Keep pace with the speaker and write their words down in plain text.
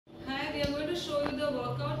to show you the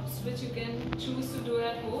workouts which you can choose to do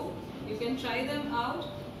at home. You can try them out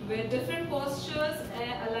with different postures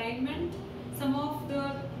and alignment. Some of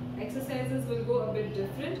the exercises will go a bit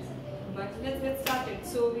different, but let's get started.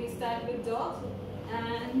 So we start with dog,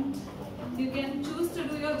 and you can choose to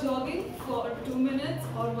do your jogging for 2 minutes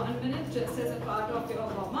or 1 minute just as a part of your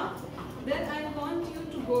warm-up. Then I want you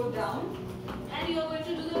to go down and you are going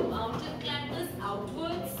to do the mountain climbers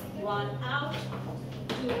outwards. 1 out,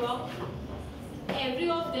 2 up. Every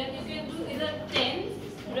of them you can do either 10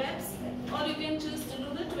 reps or you can choose to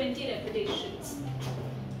do the 20 repetitions.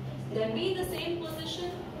 Then be in the same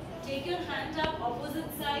position. Take your hand up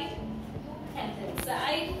opposite side and then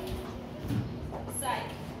side,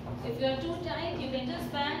 side. If you are too tight, you can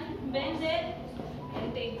just bend there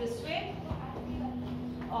and take this way.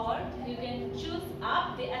 Or you can choose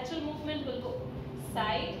up. The actual movement will go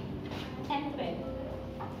side and bend.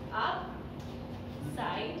 Up,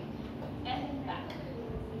 side and back.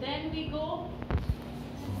 Then we go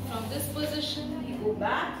from this position, we go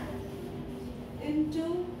back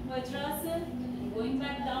into Vajrasana, going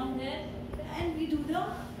back down there, and we do the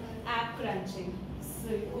ab crunching.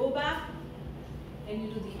 So you go back and you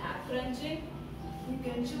do the ab crunching. You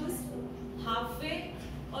can choose halfway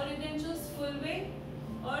or you can choose full way,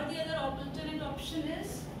 or the other alternate option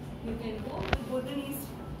is you can go with both the knees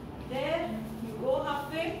there, you go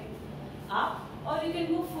halfway up, or you can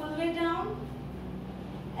go full way down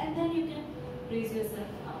and then you can raise yourself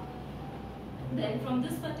up. Then from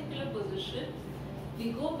this particular position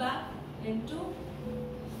we go back into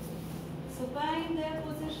supine there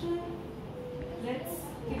position. Let's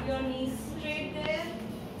keep your knees straight there.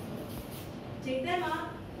 Take them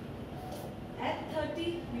up. At 30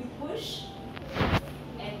 you push.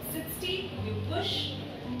 At 60 you push.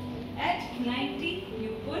 At 90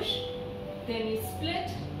 you push. Then you split.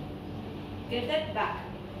 Get that back.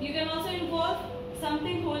 You can also involve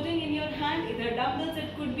something holding in your hand, either dumbbells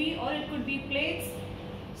it could be, or it could be plates.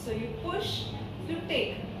 So you push to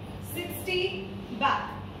take 60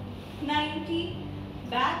 back, 90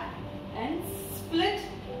 back, and split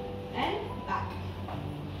and back.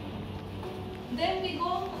 Then we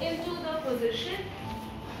go into the position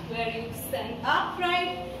where you stand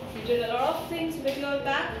upright. You did a lot of things with your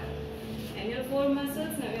back and your core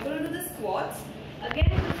muscles. Now we're going to do the squats. Again,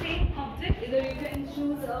 the same object. Either you can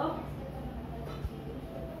choose a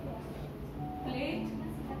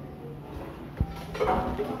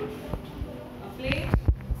plate,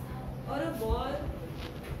 or a ball,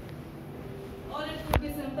 or it could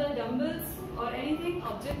be simple dumbbells or anything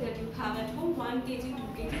object that you have at home. 1 kg, 2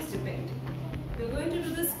 kg, depend. We're going to do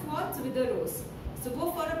the squats with the rows. So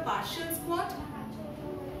go for a partial squat,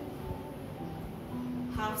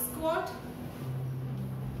 half squat,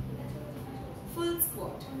 full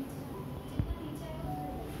squat.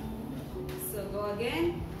 So go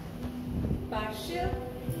again, partial,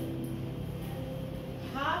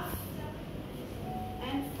 half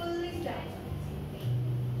and fully down.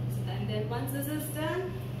 And then once this is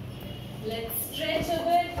done, let's stretch a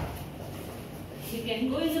bit. You can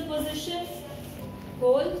go in the position,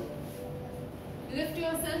 hold, lift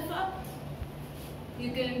yourself up.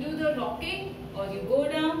 You can do the rocking, or you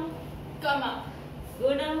go down, come up,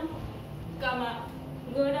 go down, come up,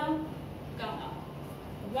 go down, come up.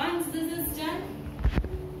 Once this is done,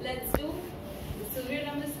 let's do the Surya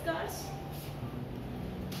Namaskars.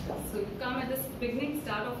 So you come at the beginning,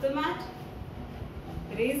 start of the mat,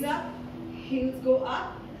 raise up, heels go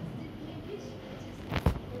up,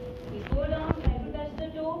 you go down, try to touch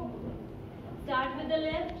the toe, start with the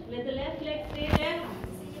left, let the left leg stay there,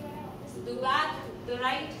 do back, the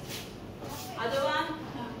right, other one,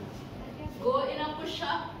 go in a push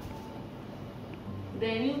up,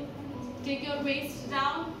 then you take your waist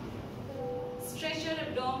down, stretch your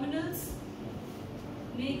abdominals,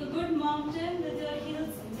 make a good mountain with your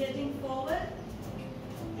heels getting forward,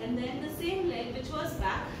 and then the same leg which was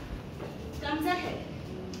back comes ahead.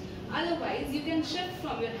 Otherwise, you can shift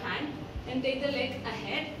from your hand and take the leg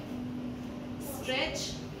ahead,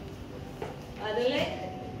 stretch, other leg,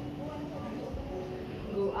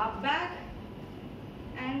 go up, back,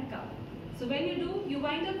 and come. So when you do, you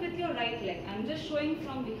wind up with your right leg. I'm just showing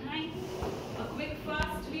from behind a quick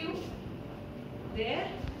fast view. There,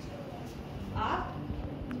 up,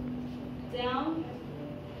 down.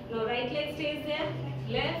 Now right leg stays there.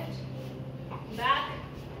 Left, back,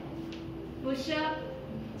 push up,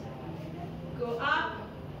 go up,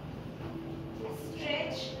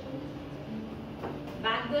 stretch,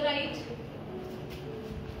 back the right,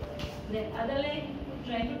 then other leg,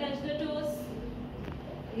 try to touch the toes,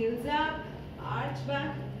 heels up, arch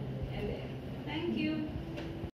back, and there. Thank you.